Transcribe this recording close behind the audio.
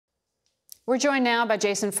We're joined now by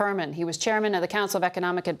Jason Furman. He was chairman of the Council of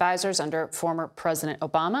Economic Advisors under former President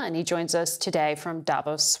Obama, and he joins us today from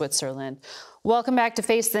Davos, Switzerland. Welcome back to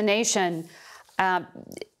Face the Nation.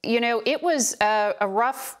 It was a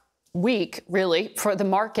rough week, really, for the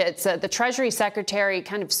markets. The Treasury Secretary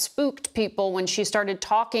kind of spooked people when she started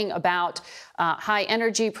talking about high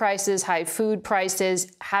energy prices, high food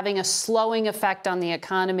prices, having a slowing effect on the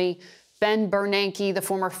economy. Ben Bernanke, the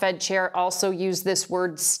former Fed chair, also used this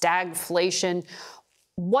word stagflation.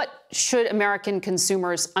 What should American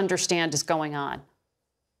consumers understand is going on?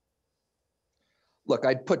 Look,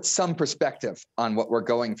 I'd put some perspective on what we're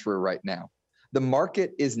going through right now. The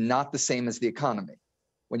market is not the same as the economy.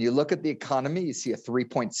 When you look at the economy, you see a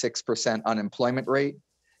 3.6% unemployment rate.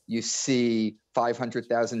 You see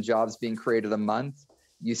 500,000 jobs being created a month.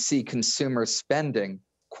 You see consumer spending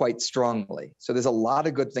quite strongly. So there's a lot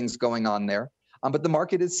of good things going on there. But the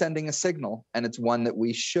market is sending a signal, and it's one that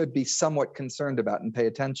we should be somewhat concerned about and pay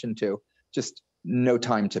attention to. Just no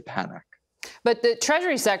time to panic. But the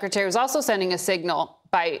Treasury Secretary was also sending a signal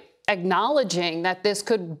by acknowledging that this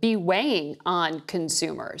could be weighing on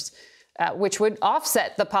consumers, which would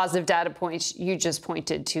offset the positive data points you just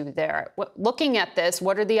pointed to there. Looking at this,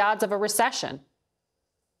 what are the odds of a recession?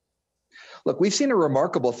 Look, we've seen a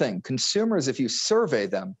remarkable thing. Consumers, if you survey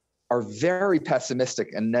them, are very pessimistic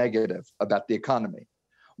and negative about the economy.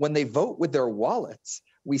 When they vote with their wallets,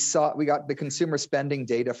 we got the consumer spending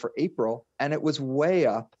data for April, and it was way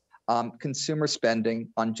up. Consumer spending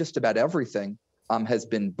on just about everything has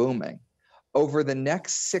been booming. Over the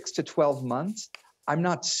next 6 to 12 months, I'm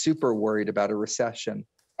not super worried about a recession.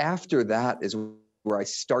 After that is where I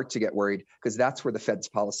start to get worried, because that's where the Fed's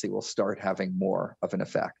policy will start having more of an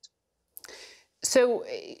effect. So,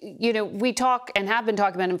 we talk and have been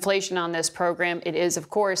talking about inflation on this program. It is, of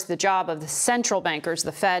course, the job of the central bankers,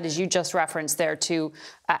 the Fed, as you just referenced there, to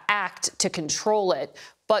act to control it.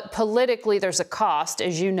 But politically, there's a cost,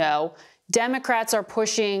 as you know. Democrats are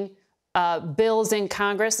pushing bills in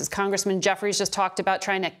Congress, as Congressman Jeffries just talked about,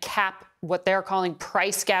 trying to cap what they're calling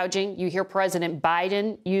price gouging. You hear President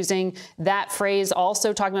Biden using that phrase,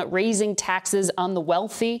 also talking about raising taxes on the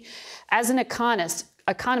wealthy. As an economist,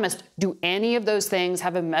 do any of those things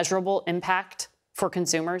have a measurable impact for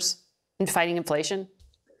consumers in fighting inflation?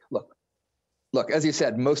 Look, as you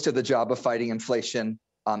said, most of the job of fighting inflation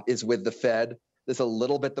is with the Fed. There's a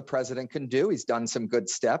little bit the president can do. He's done some good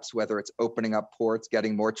steps, whether it's opening up ports,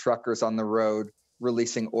 getting more truckers on the road,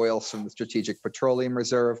 releasing oil from the Strategic Petroleum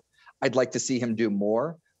Reserve. I'd like to see him do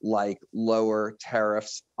more, like lower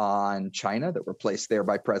tariffs on China that were placed there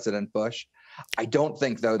by President Bush. I don't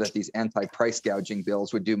think, though, that these anti-price gouging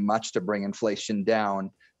bills would do much to bring inflation down.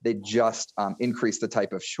 They just increase the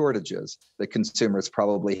type of shortages that consumers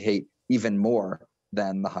probably hate even more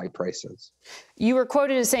than the high prices. You were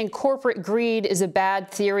quoted as saying corporate greed is a bad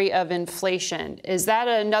theory of inflation. Is that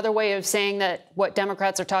another way of saying that what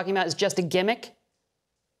Democrats are talking about is just a gimmick?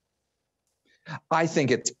 I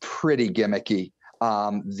think it's pretty gimmicky,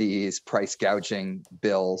 these price gouging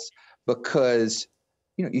bills, because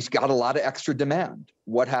you've got a lot of extra demand.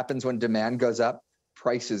 What happens when demand goes up?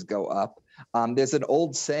 Prices go up. There's an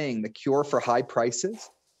old saying, the cure for high prices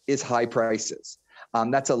is high prices.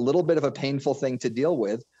 That's a little bit of a painful thing to deal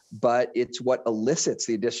with, but it's what elicits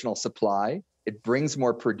the additional supply. It brings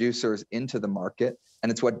more producers into the market,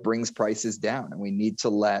 and it's what brings prices down. And we need to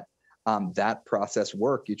let that process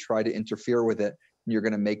work. You try to interfere with it, and you're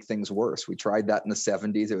going to make things worse. We tried that in the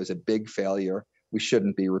 70s. It was a big failure. We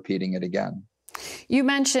shouldn't be repeating it again. You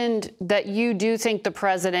mentioned that you do think the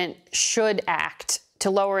president should act to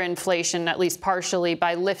lower inflation, at least partially,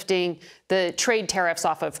 by lifting the trade tariffs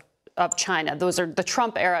off of China. Those are the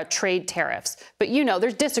Trump-era trade tariffs. But,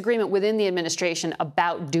 there's disagreement within the administration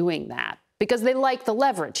about doing that because they like the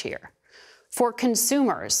leverage here. For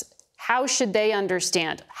consumers, how should they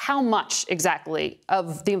understand how much exactly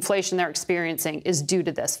of the inflation they're experiencing is due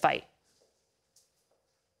to this fight?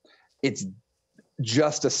 It's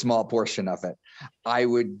just a small portion of it. I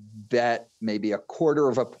would bet maybe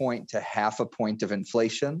 1/4 point to 1/2 point of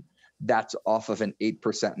inflation. That's off of an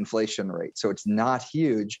 8% inflation rate. So it's not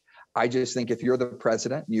huge. I just think if you're the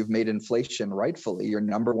president, you've made inflation rightfully your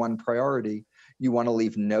number one priority. You want to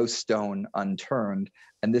leave no stone unturned.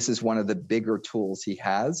 And this is one of the bigger tools he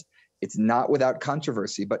has. It's not without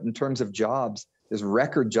controversy, but in terms of jobs, there's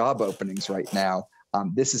record job openings right now.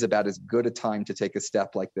 This is about as good a time to take a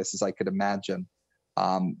step like this as I could imagine.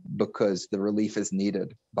 Because the relief is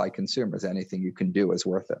needed by consumers. Anything you can do is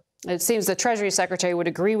worth it. It seems the Treasury Secretary would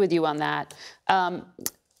agree with you on that.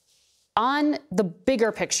 On the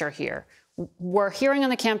bigger picture here, we're hearing on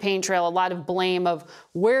the campaign trail a lot of blame of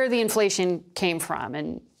where the inflation came from.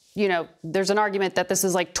 And there's an argument that this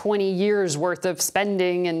is like 20 years worth of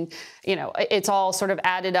spending and, it's all sort of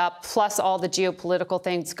added up, plus all the geopolitical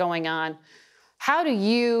things going on. How do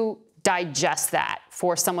you digest that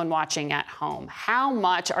for someone watching at home? How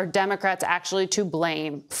much are Democrats actually to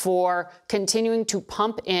blame for continuing to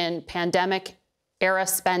pump in pandemic era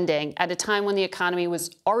spending at a time when the economy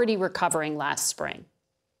was already recovering last spring?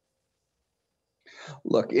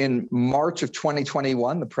 Look, in March of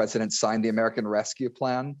 2021, the president signed the American Rescue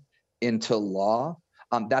Plan into law.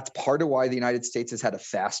 That's part of why the United States has had a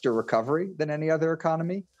faster recovery than any other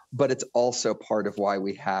economy, but it's also part of why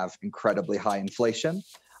we have incredibly high inflation.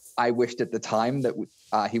 I wished at the time that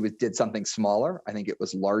he did something smaller. I think it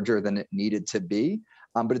was larger than it needed to be,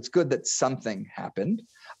 but it's good that something happened.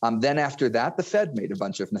 Then after that, the Fed made a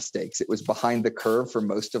bunch of mistakes. It was behind the curve for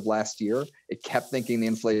most of last year. It kept thinking the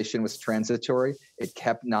inflation was transitory. It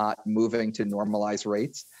kept not moving to normalize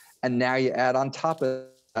rates. And now you add on top of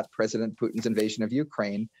that President Putin's invasion of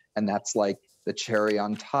Ukraine, and that's like the cherry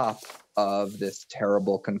on top of this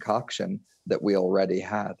terrible concoction that we already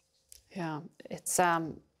had. Yeah, it's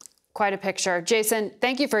quite a picture. Jason,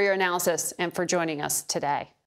 thank you for your analysis and for joining us today.